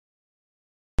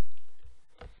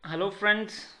Hello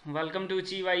friends, welcome to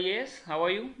Achieve IAS. How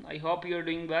are you? I hope you are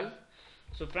doing well.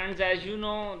 So friends, as you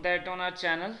know that on our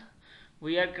channel,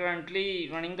 we are currently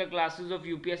running the classes of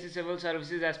UPSC Civil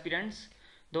Services aspirants.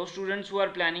 Those students who are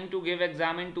planning to give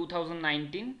exam in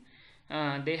 2019,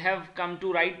 they have come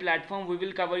to right platform. We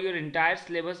will cover your entire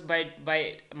syllabus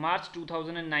by March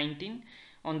 2019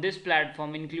 on this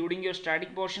platform, including your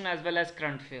static portion as well as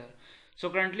current affair. So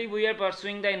currently we are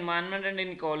pursuing the environment and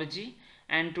ecology,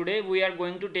 and today we are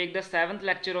going to take the seventh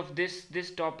lecture of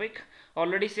this topic.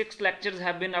 Already six lectures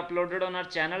have been uploaded on our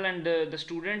channel, and the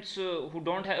students who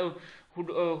don't have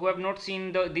who have not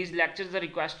seen these lectures are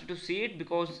requested to see it,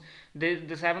 because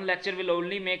the seventh lecture will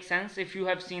only make sense if you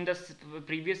have seen the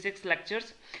previous six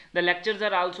lectures. The lectures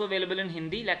are also available in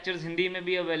Hindi. Lectures Hindi में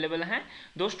भी available हैं.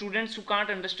 Those students who can't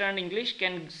understand English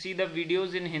can see the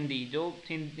videos in Hindi. जो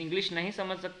English नहीं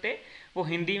समझ सकते वो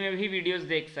हिंदी में भी वीडियोस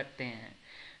देख सकते हैं.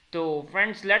 So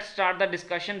friends, let's start the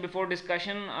discussion. Before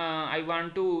discussion, I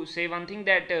want to say one thing,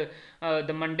 that the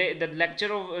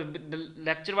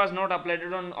lecture was not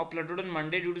uploaded on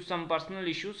Monday due to some personal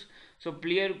issues. So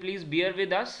please bear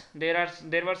with us.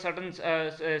 There were certain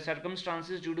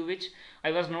circumstances due to which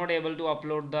I was not able to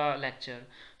upload the lecture.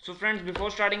 So friends,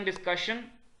 before starting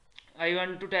discussion, I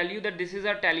want to tell you that this is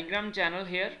our Telegram channel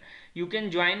here. You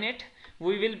can join it.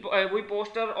 We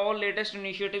post our all latest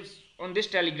initiatives on this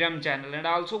Telegram channel, and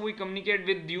also we communicate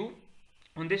with you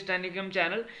on this Telegram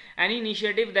channel. Any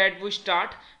initiative that we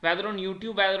start, whether on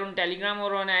YouTube, whether on Telegram,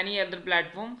 or on any other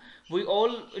platform, we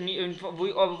all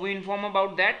we inform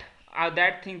about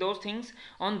those things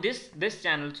on this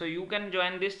channel. So you can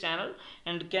join this channel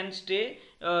and can stay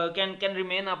can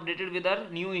remain updated with our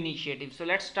new initiative. So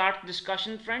let's start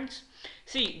discussion, friends.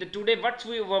 See, today what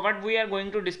we are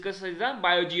going to discuss is the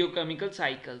biogeochemical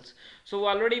cycles. So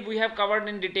already we have covered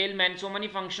in detail so many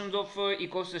functions of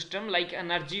ecosystem, like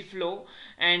energy flow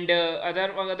and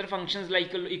other functions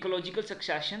like ecological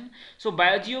succession. So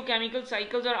biogeochemical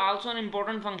cycles are also an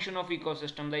important function of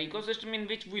ecosystem, the ecosystem in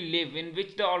which we live, in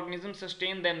which the organisms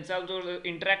sustain themselves or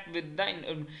interact with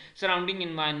the surrounding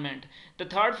environment. The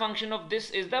third function of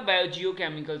this is the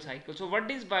biogeochemical cycle. So what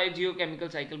is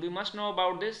biogeochemical cycle? We must know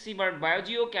about this. See, but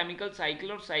biogeochemical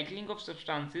cycle or cycling of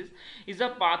substances is a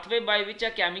pathway by which a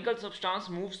chemical substance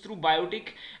moves through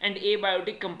biotic and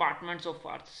abiotic compartments of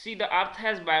earth. See, the earth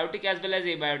has biotic as well as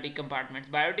abiotic compartments.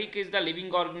 Biotic is the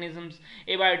living organisms,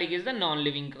 abiotic is the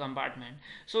non-living compartment.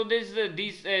 So the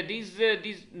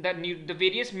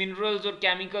various minerals or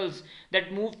chemicals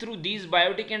that move through these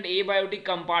biotic and abiotic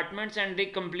compartments, and they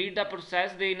complete the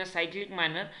process they in a cyclic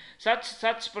manner. Such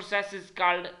process is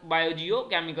called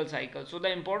biogeochemical cycle. So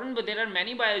the important, but there are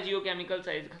many biogeochemical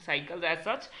cycles as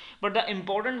such, but the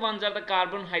important ones are the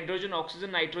carbon, hydrogen,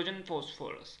 oxygen, nitrogen, and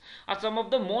phosphorus are some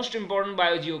of the most important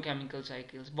biogeochemical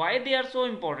cycles. Why they are so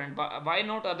important? Why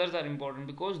not others are important?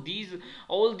 Because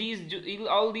all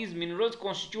these minerals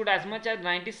constitute as much as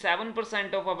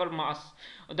 97% of our mass.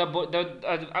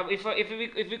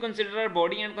 If we consider our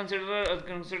body and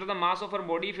consider the mass of our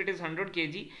body, if it is 100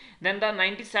 kg, then the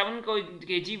 97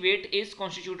 kg weight is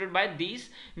constituted by these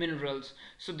minerals.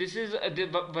 So this is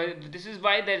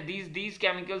why that these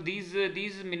chemicals,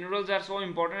 these minerals are so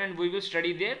important, and we will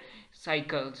study their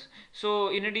cycles. So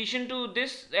in addition to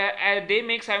this, they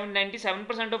make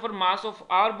 97% of our mass of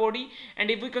our body, and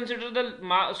if we consider the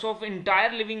mass of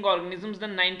entire living organisms,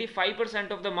 then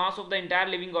 95% of the mass of the entire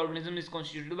living organism is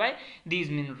constituted by these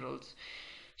minerals.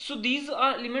 So these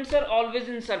elements are always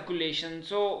in circulation.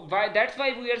 So that's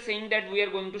why we are saying that we are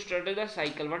going to study the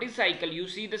cycle. What is cycle? You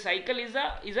see, the cycle is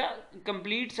a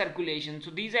complete circulation. So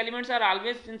these elements are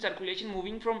always in circulation,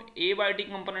 moving from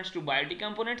abiotic components to biotic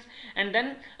components, and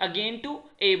then again to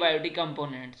abiotic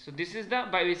components. So this is the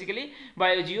basically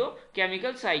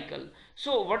biogeochemical cycle.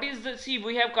 So what is the, see,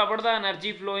 we have covered the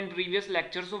energy flow in previous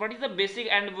lecture. So what is the basic,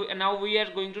 and now we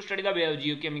are going to study the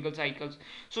biogeochemical cycles.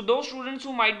 So those students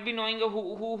who might be knowing,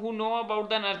 who know about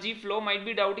the energy flow, might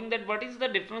be doubting that what is the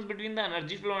difference between the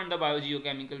energy flow and the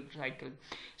biogeochemical cycle.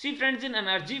 See friends, in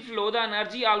energy flow, the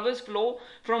energy always flow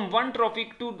from one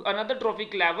trophic to another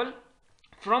trophic level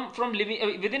from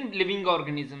living within living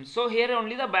organisms. So here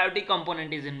only the biotic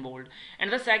component is involved.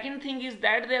 And the second thing is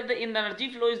that in the energy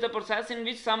flow is the process in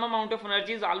which some amount of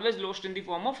energy is always lost in the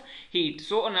form of heat.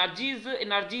 So energy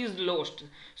is lost.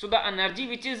 So the energy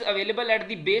which is available at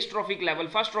the base trophic level,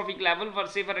 first trophic level, for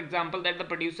say for example that the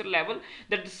producer level,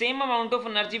 that the same amount of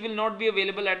energy will not be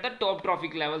available at the top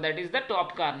trophic level, that is the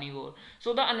top carnivore.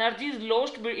 So the energy is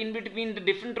lost in between the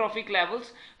different trophic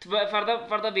levels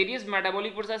for the various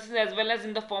metabolic processes, as well as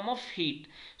in the form of heat.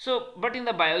 So but in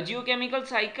the biogeochemical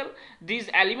cycle, these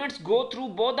elements go through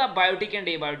both the biotic and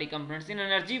abiotic components. In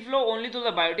energy flow, only through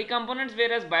the biotic components,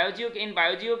 whereas in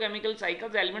biogeochemical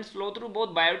cycles, elements flow through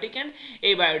both biotic and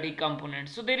abiotic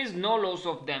components. So there is no loss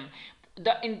of them.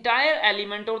 The entire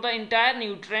element or the entire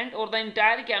nutrient or the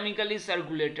entire chemical is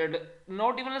circulated.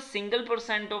 Not even a single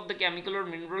percent of the chemical or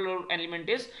mineral or element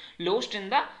is lost in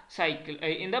the cycle,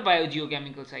 in the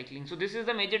biogeochemical cycling. So this is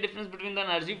the major difference between the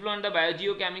energy flow and the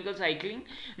biogeochemical cycling.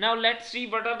 Now let's see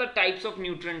what are the types of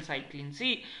nutrient cycling.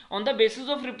 See, on the basis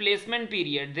of replacement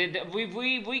period,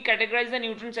 we categorize the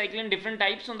nutrient cycle in different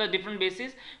types on the different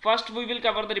basis. First we will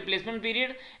cover the replacement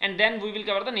period, and then we will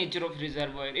cover the nature of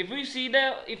reservoir. If we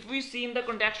see in the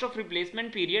context of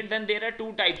replacement period, then there are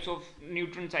two types of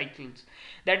nutrient cycles.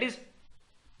 That is,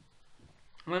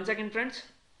 one second friends,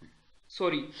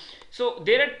 sorry. So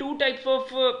there are two types of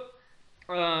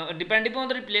depending on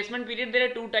the replacement period, there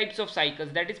are two types of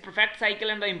cycles, that is perfect cycle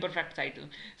and the imperfect cycle.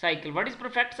 What is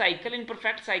perfect cycle? In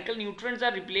perfect cycle, nutrients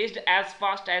are replaced as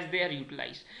fast as they are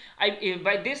utilized.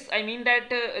 By this I mean that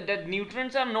the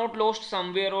nutrients are not lost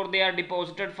somewhere, or they are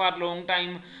deposited for a long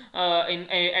time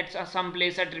at some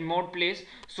place, at remote place,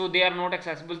 so they are not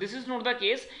accessible. This is not the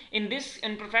case. In this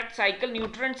imperfect cycle,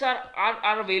 nutrients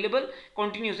are available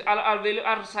continuously,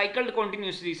 are cycled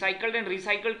continuously, cycled and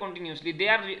recycled continuously. They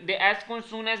as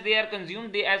soon as they are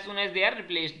consumed, as soon as they are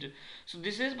replaced. So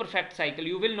this is perfect cycle.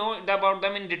 You will know about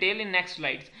them in detail in next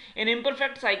slides. In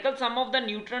imperfect cycle, some of the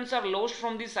nutrients are lost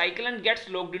from the cycle and gets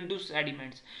locked into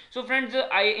sediments. So friends,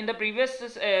 in the previous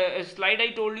slide I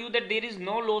told you that there is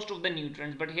no loss of the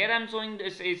nutrients, but here I am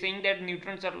saying that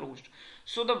nutrients are lost.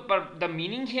 So the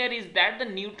meaning here is that the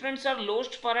nutrients are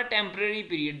lost for a temporary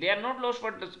period. They are not lost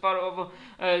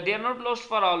they are not lost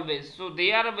for always. So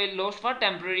they are lost for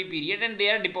temporary period, and they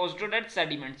are deposited at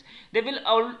sediments. They will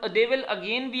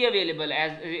again be available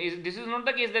as this is not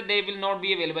the case that they will not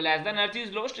be available. As the energy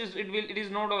is lost, it is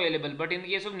not available. But in the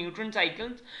case of nutrient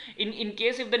cycles, in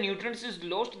case if the nutrients is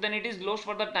lost, then it is lost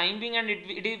for the time being, and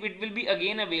it will be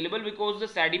again available, because the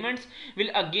sediments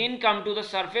will again come to the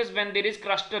surface when there is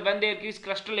crustal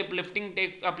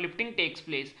uplifting takes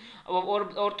place, or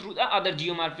through the other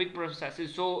geomorphic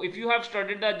processes. So if you have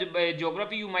studied the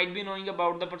geography, you might be knowing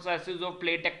about the processes of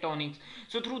plate tectonics.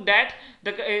 So through that,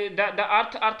 the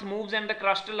earth moves, and the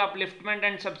crustal upliftment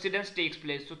and subsidence takes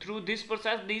place. So through this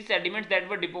process, these sediments that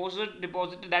were deposited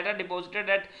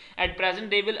at present,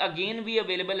 they will again be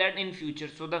available in future.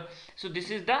 So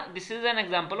this is an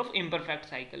example of imperfect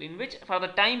cycle, in which for the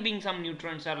time being some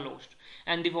nutrients are lost,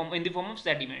 and in the form of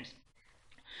sediments.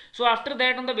 So after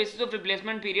that, on the basis of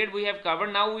replacement period, we have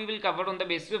covered. Now we will cover on the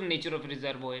basis of nature of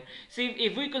reservoir. See,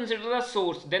 if we consider the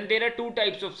source, then there are two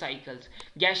types of cycles: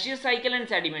 gaseous cycle and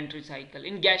sedimentary cycle.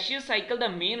 In gaseous cycle, the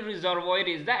main reservoir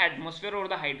is the atmosphere or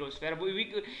the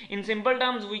hydrosphere. In simple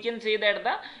terms, we can say that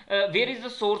where is the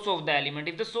source of the element?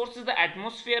 If the source is the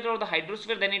atmosphere or the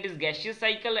hydrosphere, then it is gaseous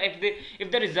cycle. If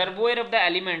the reservoir of the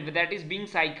element that is being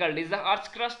cycled is the earth's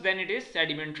crust, then it is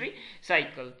sedimentary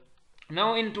cycle.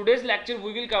 Now in today's lecture,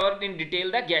 we will cover in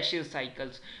detail the gaseous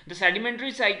cycles. The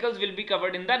sedimentary cycles will be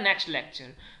covered in the next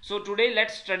lecture. So today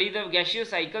let's study the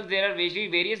gaseous cycles. There are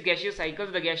various gaseous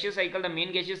cycles. The gaseous cycle, the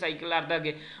main gaseous cycle are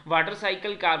the water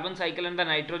cycle, carbon cycle, and the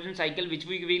nitrogen cycle, which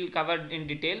we will cover in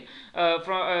detail.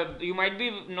 You might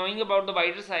be knowing about the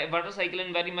water cycle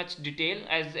in very much detail,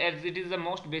 as it is the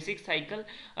most basic cycle.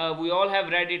 We all have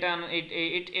read it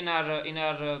in our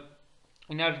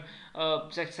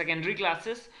secondary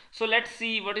classes. So let's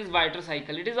see what is Viter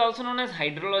cycle. It is also known as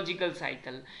hydrological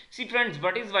cycle. See friends,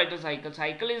 what is Viter cycle?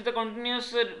 Cycle is the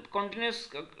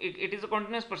it is a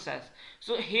continuous process.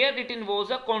 So here it involves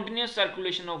a continuous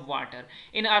circulation of water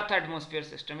in earth atmosphere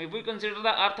system. If we consider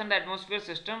the earth and atmosphere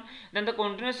system, then the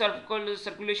continuous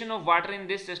circulation of water in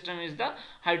this system is the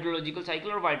hydrological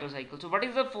cycle or Viter cycle. So what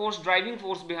is the driving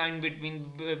force behind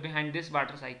this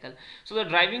water cycle? So the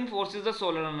driving force is the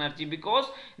solar energy,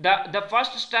 because the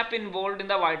first step involved in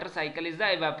the water cycle is the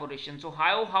evaporation. So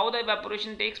how the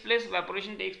evaporation takes place?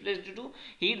 Evaporation takes place due to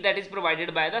heat that is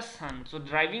provided by the sun. So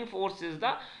driving force is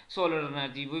the solar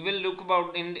energy. We will look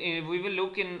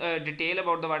in detail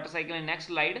about the water cycle in next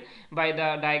slide by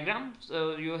the diagram.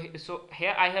 So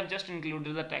here I have just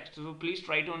included the text, so please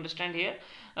try to understand here.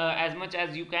 as much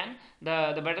as you can.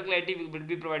 The better clarity will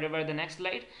be provided by the next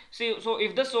slide. So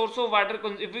if the source of water,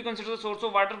 if we consider the source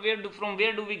of water, from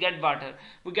where do we get water?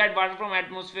 We get water from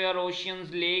atmosphere,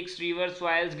 oceans, lakes, rivers,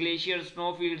 soils, glaciers,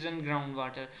 snowfields, and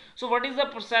groundwater. So what is the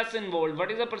process involved?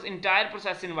 What is the entire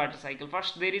process in water cycle?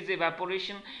 First, there is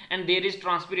evaporation and there is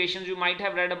transpiration. You might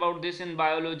have read about this in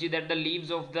biology, that the leaves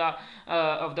of the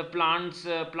plants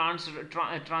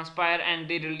transpire, and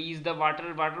they release the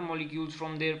water molecules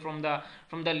from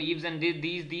the leaves, and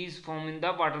these form in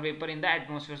the water vapor in the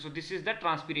atmosphere. So this is the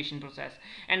transpiration process.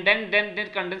 And then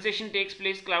condensation takes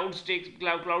place, cloud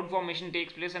formation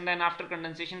takes place, and then after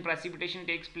condensation precipitation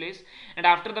takes place, and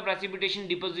after the precipitation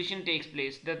deposition takes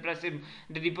place. The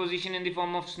deposition in the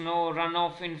form of snow,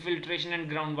 runoff, infiltration, and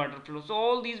groundwater flow. So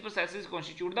all these processes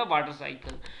constitute the water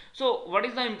cycle. So what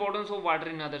is the importance of water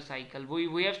in other cycle?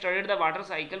 We have studied the water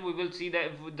cycle. We will see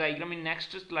the diagram in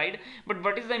next slide. But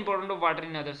what is the importance of water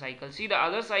in other cycles? See, the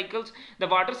other cycles, the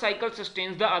water cycle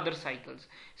sustains the other cycles.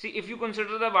 See, if you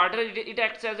consider the water, it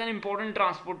acts as an important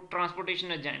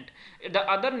transportation agent. The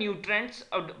other nutrients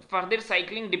for their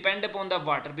cycling depend upon the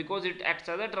water, because it acts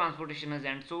as a transportation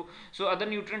agent. So other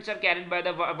nutrients are carried by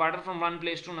the water from one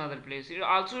place to another place. It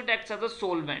acts as a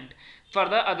solvent for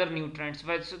the other nutrients.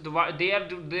 They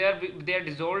are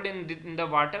dissolved in the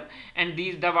water, and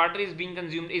the water is being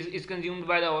consumed, is consumed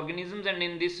by the organisms, and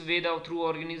in this way, through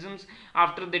organisms,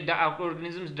 after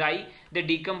organisms die, they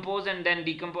decompose, and then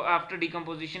after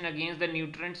decomposition, against the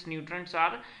nutrients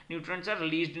are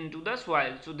released into the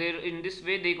soil. So there, in this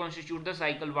way, they constitute the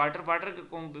cycle. Water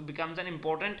becomes an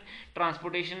important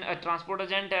transport agent,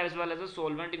 as well as a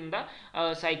solvent in the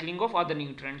cycling of other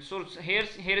nutrients. So here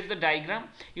is the diagram.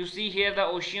 You see here the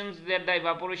oceans, that the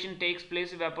evaporation takes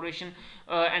place.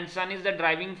 And sun is the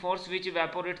driving force which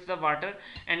evaporates the water,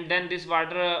 and then this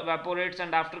water evaporates,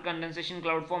 and after condensation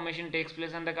cloud formation takes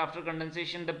place, and after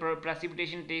condensation the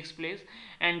precipitation takes place.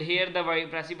 And here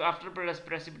after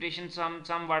precipitation,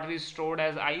 some water is stored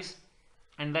as ice,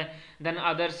 and then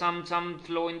other some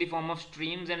flow in the form of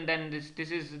streams, and then this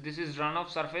is runoff,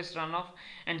 surface runoff,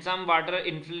 and some water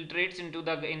infiltrates into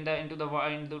the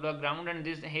ground, and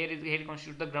here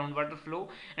constitutes the groundwater flow,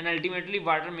 and ultimately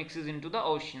water mixes into the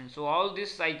ocean. So all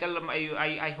this cycle,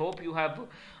 I hope you have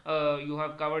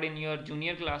covered in your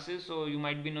junior classes, so you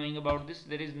might be knowing about this.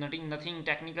 There is nothing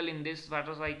technical in this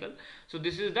water cycle. So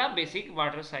this is the basic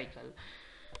water cycle.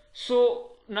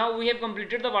 So now we have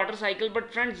completed the water cycle,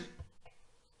 but friends,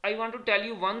 I want to tell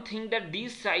you one thing, that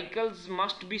these cycles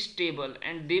must be stable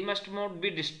and they must not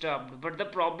be disturbed. But the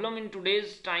problem in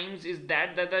today's times is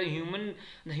that the human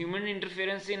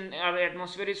interference in our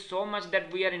atmosphere is so much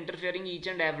that we are interfering each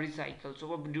and every cycle.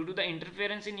 So due to the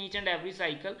interference in each and every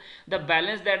cycle, the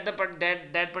balance that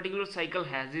that particular cycle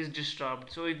has is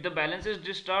disturbed. So if the balance is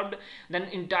disturbed, then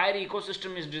entire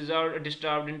ecosystem is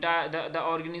disturbed. The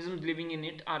organisms living in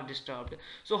it are disturbed.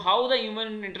 So how the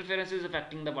human interference is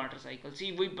affecting the water cycle?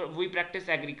 See, we practice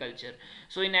agriculture.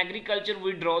 So in agriculture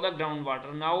we draw the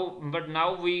groundwater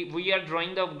now we are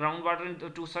drawing the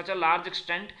groundwater to such a large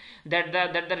extent that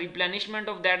the replenishment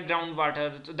of that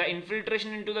groundwater, so the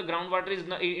infiltration into the groundwater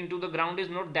into the ground is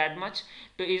not that much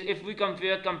if we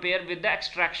compare with the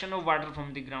extraction of water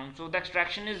from the ground. So the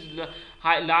extraction is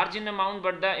large in amount,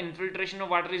 but the infiltration of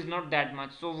water is not that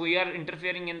much. So we are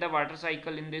interfering in the water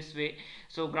cycle in this way.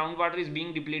 So groundwater is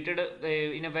being depleted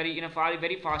in a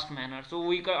very fast manner. So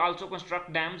we also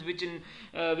construct dams which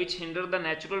hinder the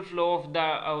natural flow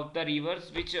of the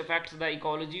rivers, which affects the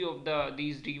ecology of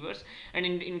these rivers, and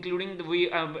including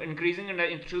increasing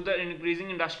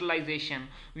industrialization,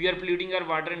 we are polluting our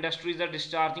water. Industries are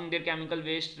discharging their chemical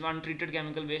waste, untreated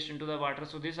chemical waste into the water.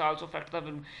 So this also affects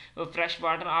the fresh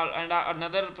water. And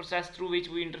another process through which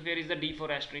we interfere is the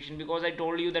deforestation, because I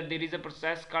told you that there is a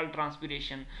process called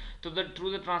transpiration. So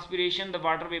through the transpiration, the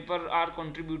water vapor are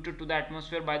contributed to the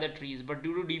atmosphere by the trees, but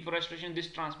due to deforestation,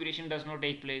 this transpiration does not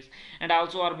take place. And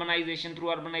also urbanization.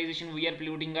 Through urbanization, we are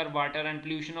polluting our water, and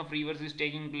pollution of rivers is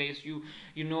taking place. You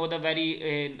know the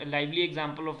very lively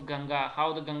example of Ganga,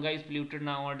 how the Ganga is polluted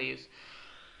nowadays.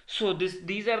 So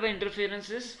these are the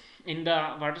interferences in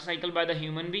the water cycle by the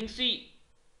human being. See,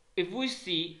 if we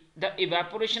see, the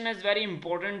evaporation has very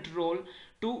important role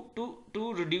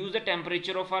to reduce the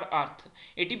temperature of our earth.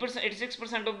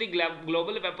 86% of the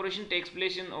global evaporation takes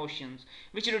place in oceans,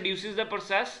 which reduces the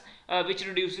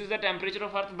temperature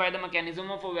of earth by the mechanism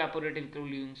of evaporative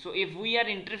cooling. So if we are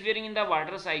interfering in the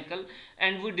water cycle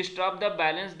and we disturb the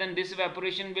balance, then this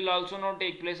evaporation will also not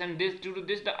take place, and due to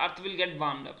this the earth will get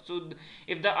warmed up. So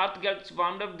if the earth gets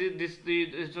warmed up, this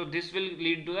will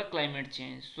lead to the climate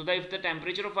change. So if the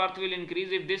temperature of earth will increase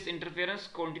if this interference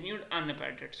continued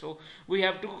unabated. So we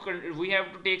have we have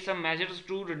to take some measures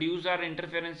to reduce our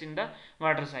interference in the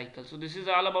water cycle. So this is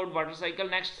all about water cycle.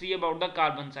 Next, see about the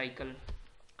carbon cycle.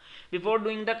 Before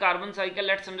doing the carbon cycle,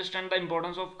 let's understand the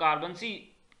importance of carbon. See,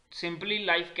 simply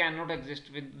life cannot exist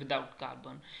without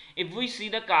carbon. If we see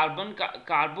the carbon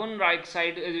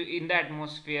dioxide in the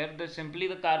atmosphere,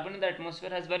 the carbon in the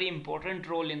atmosphere has very important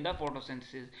role in the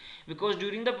photosynthesis, because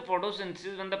during the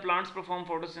photosynthesis, when the plants perform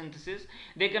photosynthesis,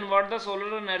 they convert the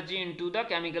solar energy into the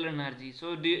chemical energy.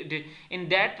 So in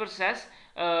that process,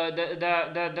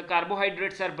 the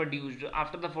carbohydrates are produced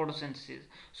after the photosynthesis.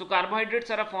 So carbohydrates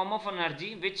are a form of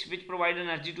energy which provide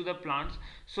energy to the plants.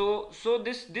 So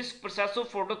this process of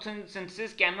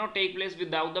photosynthesis cannot take place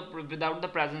without the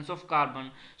presence of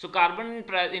carbon. So carbon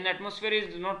in atmosphere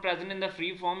is not present in the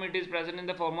free form, it is present in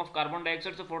the form of carbon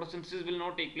dioxide. So photosynthesis will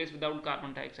not take place without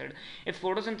carbon dioxide. If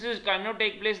photosynthesis cannot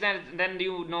take place, then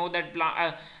you know that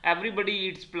everybody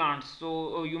eats plants.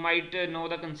 So you might know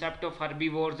the concept of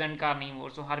herbivores and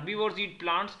carnivores. So herbivores eat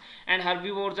plants and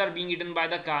herbivores are being eaten by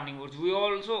the carnivores. We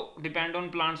also depend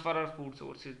on plants for our food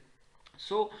sources.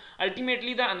 So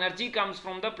ultimately the energy comes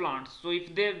from the plants. So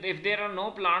if there are no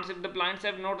plants, if the plants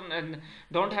have not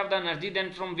don't have the energy,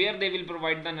 then from where they will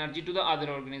provide the energy to the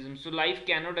other organisms? So life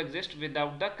cannot exist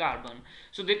without the carbon.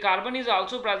 So the carbon is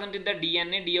also present in the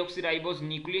DNA, deoxyribose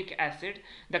nucleic acid,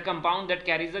 the compound that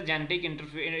carries the genetic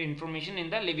information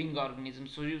in the living organism.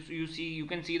 So you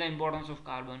can see the importance of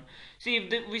carbon. See,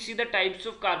 if we see the types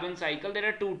of carbon cycle, there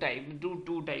are two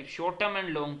types, short term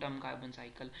and long term carbon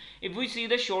cycle. If we see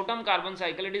the short term carbon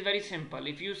cycle, it is very simple.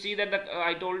 If you see that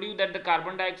I told you that the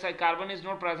carbon is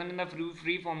not present in the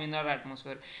free form in our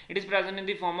atmosphere. It is present in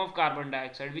the form of carbon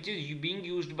dioxide, which is being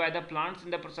used by the plants in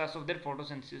the process of their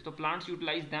photosynthesis. So plants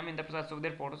utilize them in the process of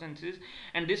their photosynthesis,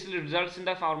 and this results in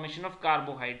the formation of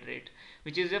carbohydrate,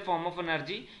 which is a form of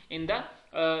energy in the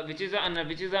which is the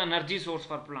energy source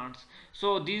for plants.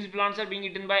 So these plants are being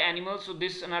eaten by animals, so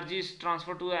this energy is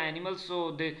transferred to the animals.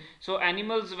 So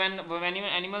animals, when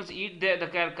animals eat,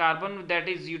 the carbon that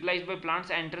is utilized by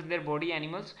plants enters their body,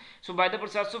 animals. So by the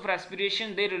process of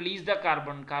respiration, they release the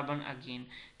carbon again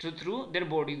through their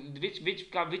body,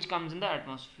 which comes in the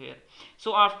atmosphere.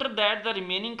 So after that, the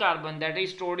remaining carbon that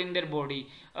is stored in their body,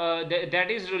 that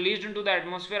is released into the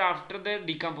atmosphere after their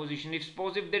decomposition. If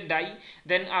suppose if they die,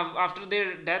 then after their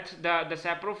death, the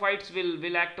saprophytes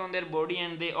will act on their body,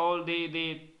 and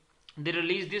they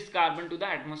release this carbon to the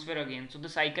atmosphere again. So the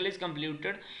cycle is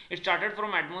completed. It started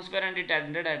from atmosphere and it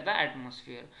ended at the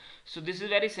atmosphere. So this is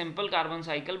very simple carbon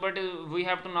cycle, but we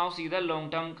have to now see the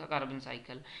long term carbon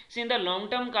cycle. See, in the long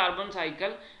term carbon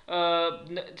cycle,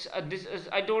 this is,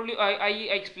 I told you, I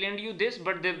explained you this,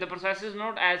 but the process is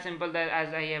not as simple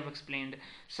as I have explained.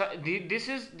 So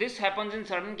this happens in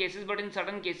certain cases, but in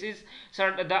certain cases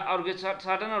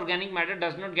certain organic matter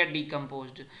does not get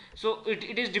decomposed. So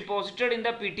it is deposited in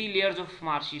the peaty layers of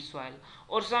marshy soil,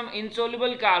 or some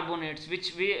insoluble carbonates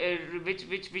which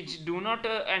do not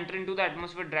enter into the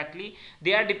atmosphere directly.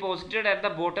 They are deposited at the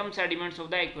bottom sediments of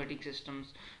the aquatic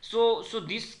systems. So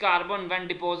this carbon, when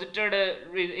deposited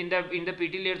in the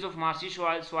peaty layers of marshy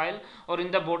soil or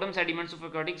in the bottom sediments of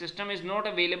aquatic system, is not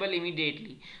available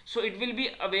immediately. So it will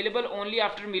be available only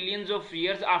after millions of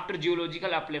years, after geological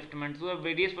upliftment, through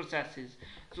various processes,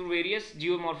 through various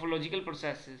geomorphological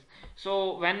processes.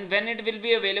 So when it will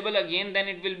be available again, then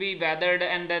it will be weathered,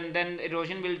 and then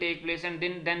erosion will take place, and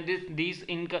then these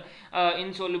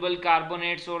insoluble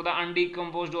carbonates or the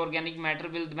undecomposed organic matter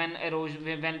will,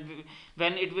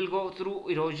 when it will go through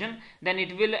erosion, then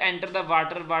it will enter the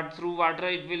water, but through water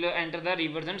it will enter the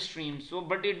rivers and streams. So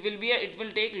but it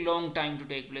will take long time to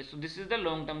take place. So this is the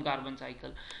long term carbon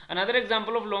cycle. Another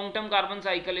example of long term carbon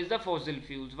cycle is the fossil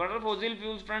fuels. What are fossil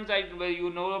fuels, friends? You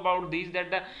know about these,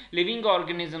 that the living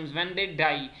organisms, when they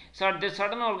die, so the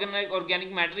certain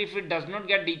organic matter, if it does not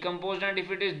get decomposed and if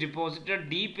it is deposited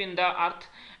deep in the earth,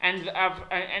 and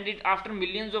it, after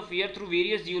millions of years, through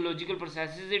various geological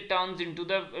processes, it turns into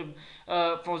the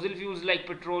fossil fuels like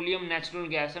petroleum, natural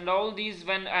gas, and all these.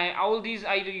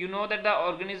 You know that the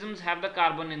organisms have the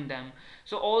carbon in them.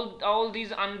 So all these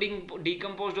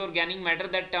undecomposed organic matter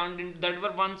that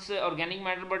were once organic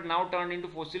matter but now turned into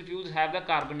fossil fuels have the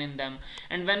carbon in them.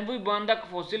 And when we burn the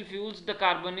fossil fuels, the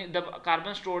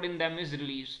carbon stored in them is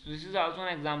released. So this is also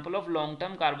an example of long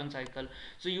term carbon cycle.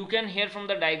 So you can hear from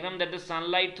the diagram that the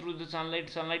sunlight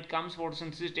comes,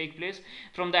 photosynthesis take place.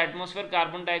 From the atmosphere,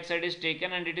 carbon dioxide is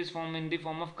taken and it is formed in the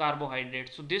form of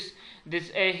carbohydrates. So this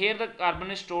here the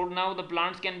carbon is stored. Now the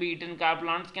plants can be eaten,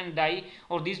 plants can die,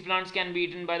 or these plants can be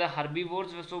eaten by the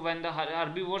herbivores. So when the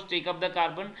herbivores take up the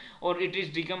carbon, or it is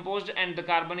decomposed and the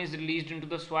carbon is released into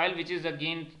the soil, which is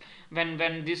again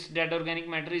when this dead organic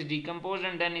matter is decomposed,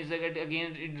 and then is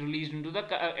again it released into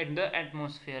the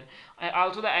atmosphere.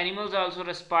 Also the animals also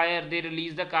respire, they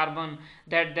release the carbon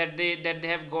that they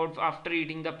have got after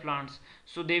eating the plants,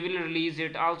 so they will release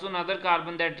it. Also another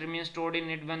carbon that remains stored in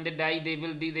it, when they die they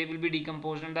will be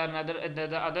decomposed, and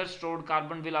the other stored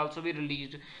carbon will also be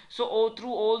released. So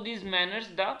through all these manners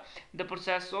the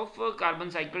process of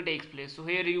carbon cycle takes place. So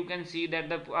here you can see that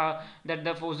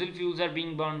the fossil fuels are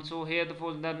being burned, so here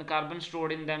the carbon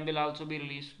stored in them will also be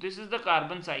released. This is the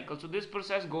carbon cycle. So this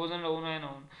process goes on and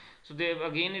on. So they,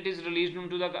 again it is released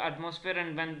into the atmosphere,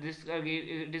 and when this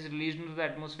again it is released into the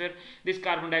atmosphere, this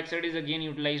carbon dioxide is again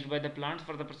utilized by the plants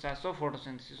for the process of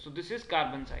photosynthesis. So this is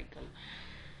carbon cycle.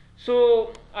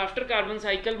 So after carbon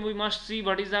cycle we must see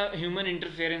what is the human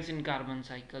interference in carbon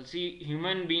cycle. See,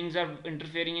 human beings are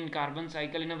interfering in carbon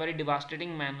cycle in a very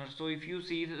devastating manner. So if you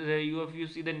see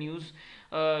the news,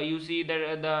 you see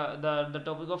that the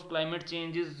topic of climate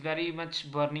change is very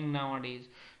much burning nowadays.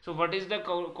 So what is the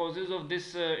causes of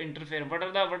this interference? What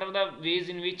are the ways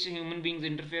in which human beings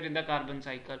interfere in the carbon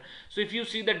cycle? So if you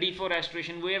see the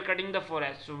deforestation, we are cutting the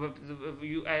forest. So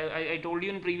I told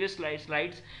you in previous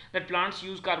slides that plants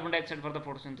use carbon dioxide for the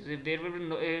photosynthesis. If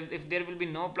there will be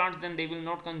no plants, then they will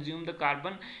not consume the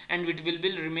carbon, and it will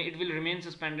remain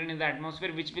suspended in the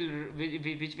atmosphere, which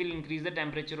will increase the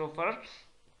temperature of our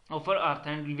earth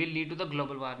and will lead to the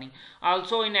global warming.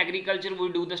 Also in agriculture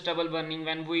we do the stubble burning,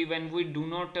 when we do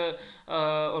not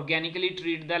organically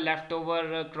treat the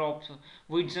leftover crops,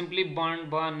 we simply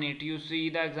burn it. You see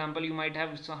the example, you might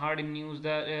have heard in news,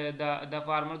 the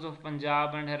farmers of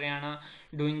Punjab and Haryana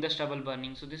doing the stubble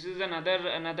burning. So this is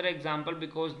another example,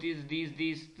 because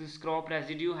this crop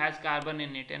residue has carbon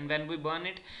in it, and when we burn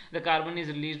it, the carbon is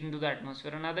released into the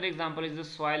atmosphere. Another example is the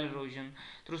soil erosion.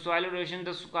 Through soil erosion,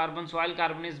 the soil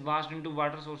carbon is washed into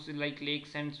water sources like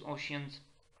lakes and oceans.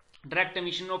 Direct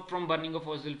emission from burning of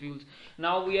fossil fuels.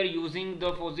 Now we are using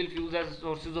the fossil fuels as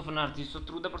sources of energy. So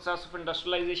through the process of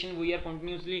industrialization, we are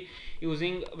continuously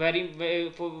using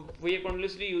the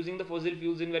fossil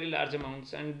fuels in very large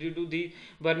amounts, and due to the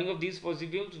burning of these fossil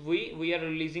fuels, we are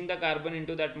releasing the carbon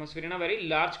into the atmosphere in a very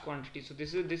large quantity. So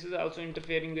this is also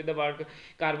interfering with the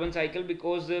carbon cycle,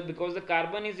 because the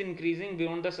carbon is increasing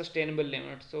beyond the sustainable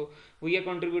limit. So we are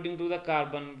contributing to the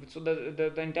carbon, so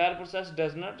the entire process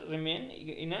does not remain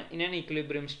in an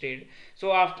equilibrium state.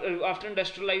 So after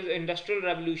industrial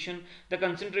revolution, the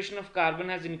concentration of carbon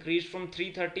has increased from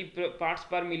 330 parts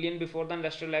per million before the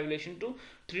industrial revolution to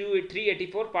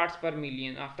 384 parts per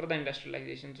million after the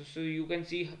industrialization. So you can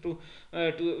see to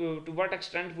what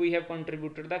extent we have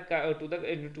contributed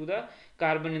to the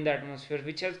carbon in the atmosphere,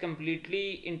 which has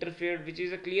completely interfered, which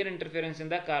is a clear interference in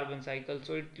the carbon cycle.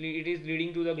 So it is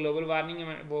leading to the global warming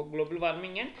and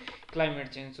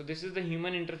climate change. So this is the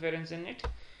human interference in it.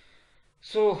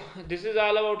 So this is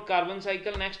all about carbon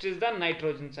cycle. Next is the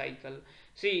nitrogen cycle.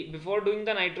 See, before doing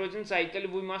the nitrogen cycle,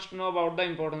 we must know about the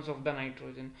importance of the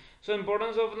nitrogen. So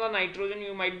importance of the nitrogen,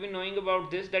 you might be knowing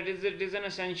about this, that is, it is an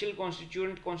essential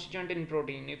constituent in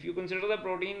protein. If you consider the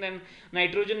protein, then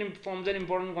nitrogen forms an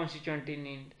important constituent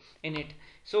in it.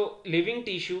 So living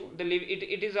tissue,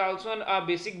 it is also a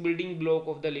basic building block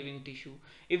of the living tissue.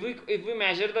 If we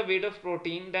measure the weight of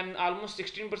protein, then almost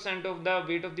 16% of the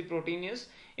weight of the protein is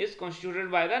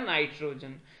constituted by the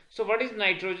nitrogen. So what is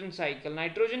nitrogen cycle?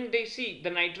 The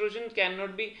nitrogen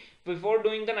cannot be, before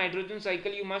doing the nitrogen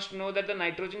cycle, you must know that the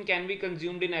nitrogen can be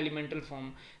consumed in elemental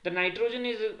form. The nitrogen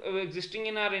is existing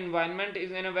in our environment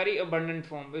is in a very abundant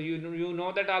form. You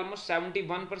know that almost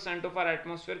 71% of our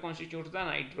atmosphere constitutes the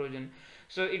nitrogen.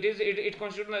 So it is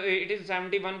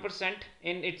 71%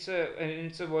 in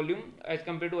its volume as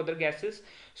compared to other gases.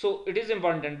 So it is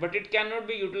abundant, but it cannot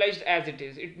be utilized as it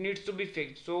is. It needs to be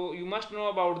fixed. So you must know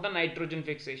about the nitrogen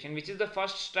fixation, which is the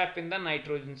first step in the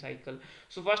nitrogen cycle.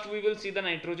 So first we will see the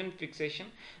nitrogen fixation.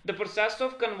 The process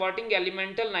of converting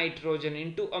elemental nitrogen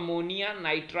into ammonia,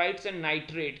 nitrites and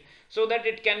nitrate, so that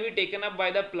it can be taken up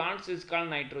by the plants, is called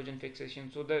nitrogen fixation.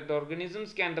 So the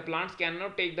plants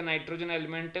cannot take the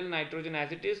elemental nitrogen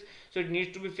as it is, so it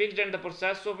needs to be fixed, and the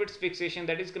process of its fixation,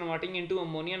 that is converting into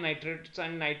ammonia, nitrates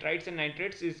and nitrates,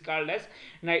 is called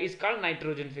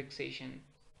nitrogen fixation.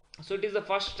 So it is the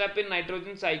first step in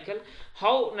nitrogen cycle.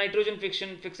 How nitrogen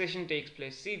fixation takes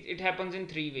place? See, it happens in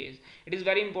three ways. It is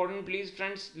very important, please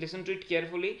friends, listen to it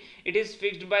carefully. It is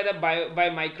fixed by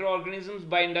microorganisms,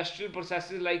 by industrial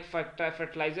processes like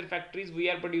fertilizer factories. We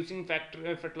are producing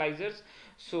fertilizers.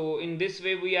 So in this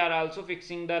way we are also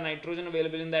fixing the nitrogen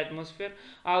available in the atmosphere.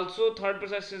 Also third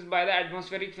process is by the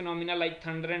atmospheric phenomena like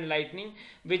thunder and lightning,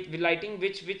 which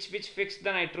fix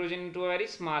the nitrogen to a very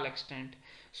small extent.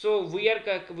 So we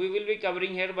will be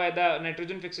covering here by the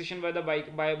nitrogen fixation by the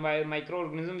by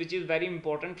microorganism, which is very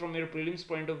important from your prelims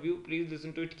point of view. Please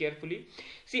listen to it carefully.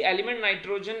 See, element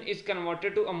nitrogen is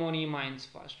converted to ammonium ions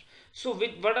first. So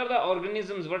what are the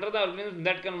organisms? What are the organisms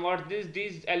that convert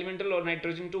these elemental or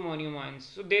nitrogen to ammonium ions?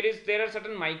 So there are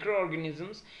certain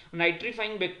microorganisms,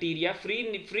 nitrifying bacteria, free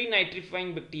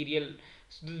nitrifying bacterial,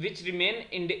 which remain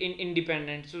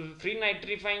independent. So free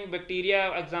nitrifying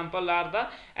bacteria example are the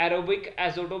aerobic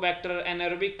azotobacter,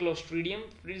 anaerobic clostridium.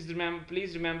 Please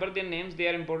remember their names. They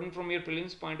are important from your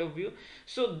prelims point of view.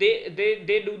 So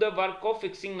they do the work of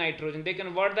fixing nitrogen. They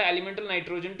convert the elemental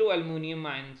nitrogen to ammonium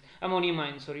ions.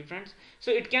 Sorry, friends.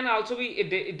 So it can also be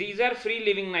these are free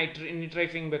living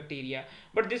nitrifying bacteria,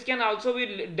 but this can also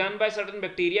be done by certain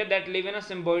bacteria that live in a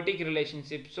symbiotic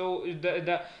relationship. So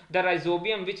the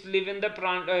rhizobium, which live in the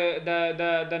plant,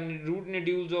 the root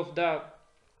nodules of the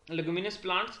leguminous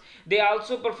plants, they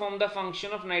also perform the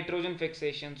function of nitrogen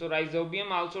fixation. So rhizobium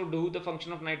also do the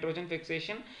function of nitrogen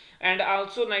fixation, and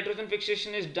also nitrogen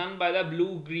fixation is done by the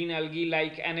blue green algae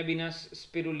like Anabinus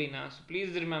spirulina. So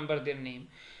please remember their name.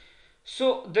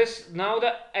 So this now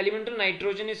the elemental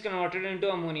nitrogen is converted into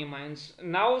ammonium ions.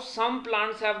 Now some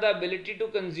plants have the ability to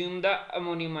consume the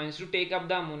ammonium ions, to take up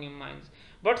the ammonium ions,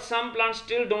 but some plants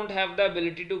still don't have the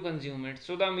ability to consume it.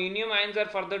 So the ammonium ions are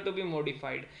further to be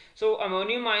modified. So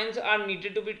ammonium ions are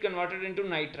needed to be converted into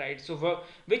nitrites. So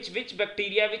which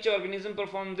bacteria, which organism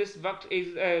perform this work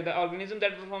is the organism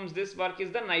that performs this work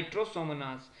is the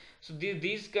nitrosomonas. So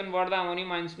these convert the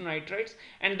ammonium ions to nitrites,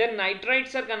 and then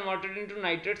nitrites are converted into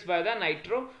nitrates by the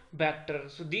nitrobacter.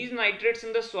 So these nitrates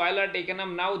in the soil are taken up.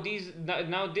 Now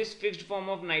this fixed form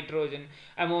of nitrogen,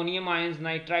 ammonium ions,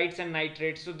 nitrites and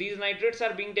nitrates. So these nitrates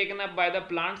are being taken up by the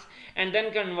plants and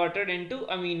then converted into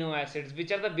amino acids,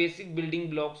 which are the basic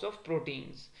building blocks of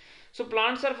proteins. So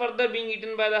plants are further being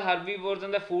eaten by the herbivores,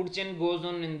 and the food chain goes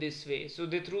on in this way. So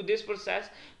through this process,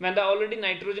 when the already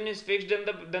nitrogen is fixed, then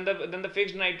the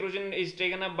fixed nitrogen is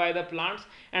taken up by the plants,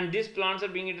 and these plants are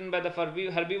being eaten by the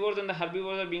herbivores, and the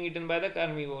herbivores are being eaten by the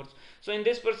carnivores. So in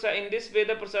this way,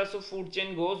 the process of food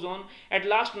chain goes on. At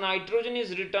last, nitrogen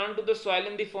is returned to the soil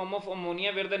in the form of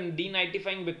ammonia, where the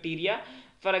denitrifying bacteria,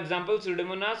 for example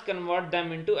Pseudomonas, convert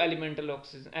them into elemental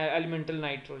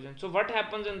nitrogen. So what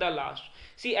happens in the last?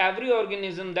 See, every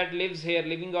organism that lives here,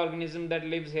 living organism that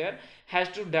lives here, has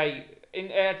to die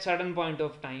at certain point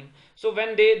of time. So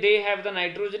when they have the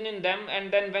nitrogen in them, and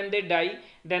then when they die,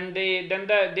 then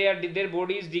their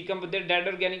body is decomposed, their dead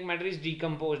organic matter is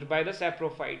decomposed by the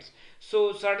saprophytes.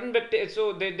 So certain bacteria,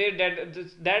 so they dead,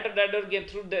 that dead organ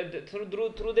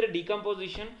through their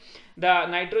decomposition, the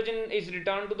nitrogen is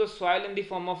returned to the soil in the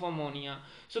form of ammonia.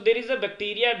 So there is a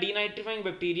bacteria, denitrifying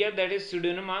bacteria, that is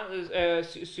Pseudomonas,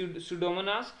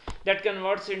 that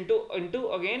converts into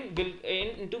again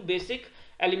into basic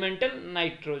elemental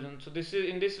nitrogen. So this is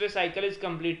in this way cycle is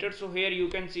completed. So here you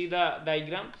can see the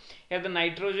diagram. Here the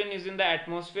nitrogen is in the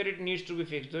atmosphere, it needs to be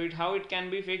fixed. So how it can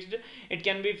be fixed? It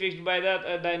can be fixed by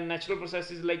the natural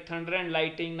processes like thunder and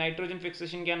lightning. Nitrogen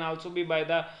fixation can also be by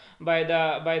the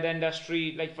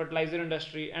industry like fertilizer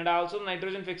industry, and also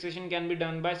nitrogen fixation can be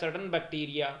done by certain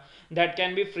bacteria that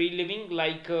can be free living,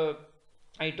 like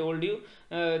I told you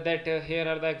that here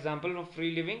are the example of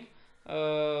free living.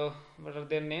 What are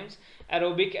their names?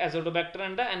 Aerobic azotobacter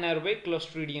and the anaerobic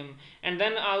clostridium. And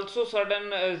then also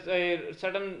certain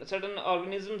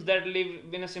organisms that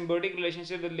live in a symbiotic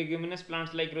relationship with leguminous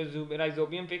plants like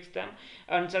rhizobium fix them,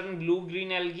 and certain blue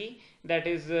green algae, that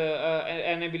is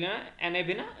Anabina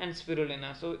and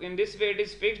spirulina. So in this way it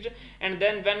is fixed, and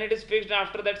then when it is fixed,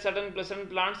 after that certain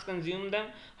plants consume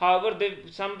them. However,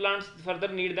 some plants further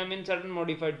need them in certain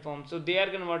modified form, so they are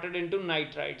converted into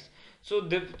nitrites. So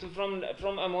from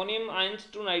ammonium ions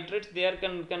to nitrates, they are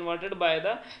converted by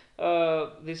the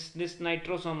this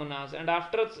nitrosomonas, and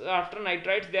after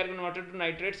nitrites, they are converted to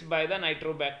nitrates by the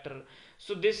nitrobacter.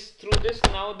 So through this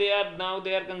now they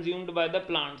are consumed by the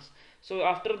plants. So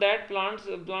after that, plants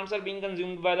are being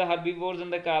consumed by the herbivores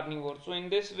and the carnivores. So in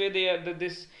this way,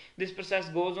 this process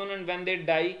goes on, and when they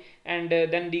die, and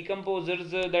then decomposers,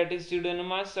 that is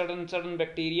Pseudomonas, certain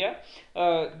bacteria,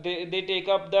 they take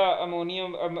up the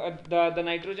ammonium, the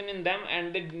nitrogen in them,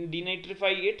 and they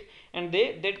denitrify it, and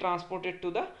they transport it to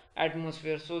the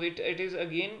atmosphere. So it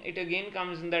again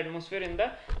comes in the atmosphere in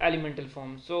the elemental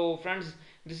form. So friends,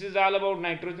 This is all about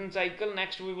nitrogen cycle.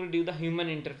 Next we will do the human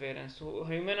interference. So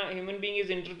human being is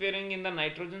interfering in the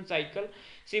nitrogen cycle.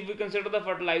 See, if we consider the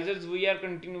fertilizers, we are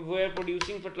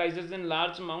producing fertilizers in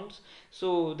large amounts.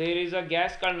 So there is a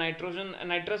gas called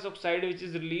nitrous oxide, which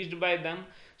is released by them.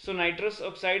 So nitrous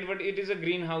oxide, but it is a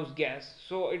greenhouse gas.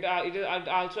 So it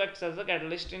also acts as a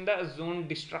catalyst in the ozone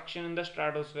destruction in the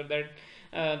stratosphere,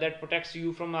 that protects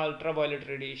you from ultraviolet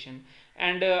radiation.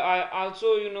 And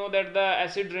also, you know that the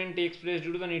acid rain takes place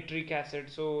due to the nitric acid.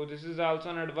 So this is also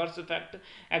an adverse effect.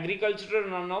 Agricultural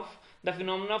runoff, the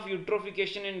phenomenon of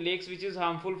eutrophication in lakes, which is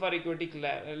harmful for aquatic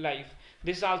life.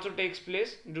 This also takes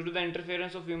place due to the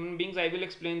interference of human beings. I will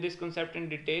explain this concept in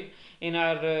detail in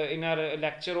our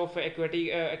lecture of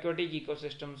aquatic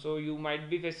ecosystem. So you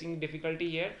might be facing difficulty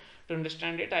here to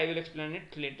understand it. I will explain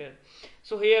it later.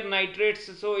 So here nitrates.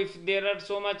 So if there is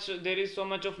so much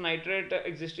of nitrate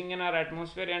existing in our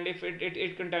atmosphere, and if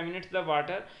it contaminates the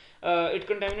water, it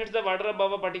contaminates the water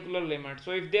above a particular limit. So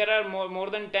if there are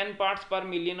more than 10 parts per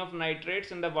million of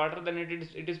nitrates in the water, then it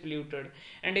is polluted.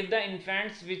 And if the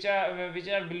infants which are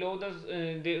below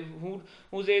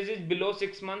whose age is below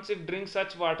 6 months, if drink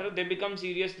such water, they become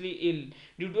seriously ill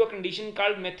due to a condition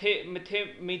called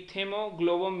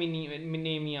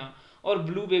methemoglobinemia or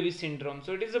blue baby syndrome.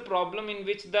 So it is a problem in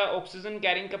which the oxygen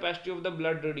carrying capacity of the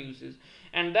blood reduces,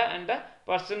 and the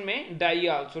person may die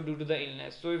also due to the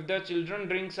illness. So if the children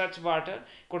drink such water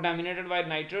contaminated by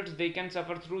nitrates, they can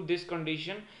suffer through this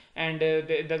condition, and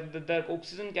the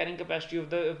oxygen carrying capacity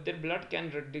of their blood can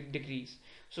decrease.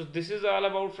 So this is all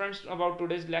about, friends, about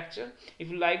today's lecture. If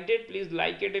you liked it, please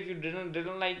like it. If you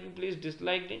didn't like it, please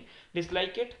dislike it.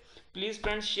 Please,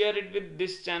 friends, share it with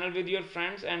this channel with your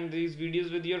friends, and these videos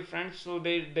with your friends, so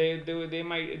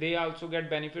they also get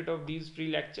benefit of these free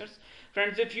lectures.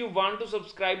 Friends, if you want to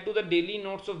subscribe to the daily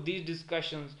notes of these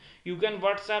discussions, you can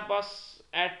WhatsApp us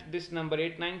at this number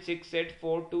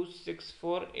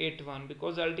 8968426481,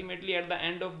 because ultimately at the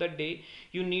end of the day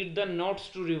you need the notes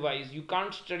to revise. You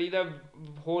can't study the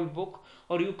whole book,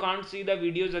 or you can't see the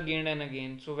videos again and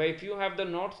again. So if you have the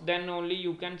notes, then only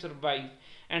you can survive,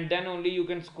 and then only you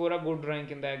can score a good rank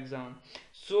in the exam.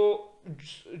 So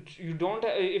you don't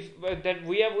if that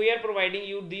we are providing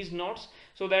you these notes,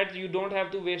 so that you don't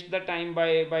have to waste the time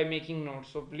by making notes.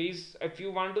 So please, if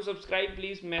you want to subscribe,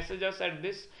 please message us at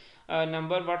this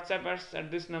number, WhatsApp us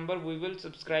at this number. We will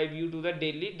subscribe you to the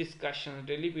daily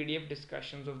PDF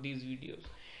discussions of these videos.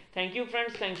 Thank you,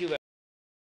 friends. Thank you.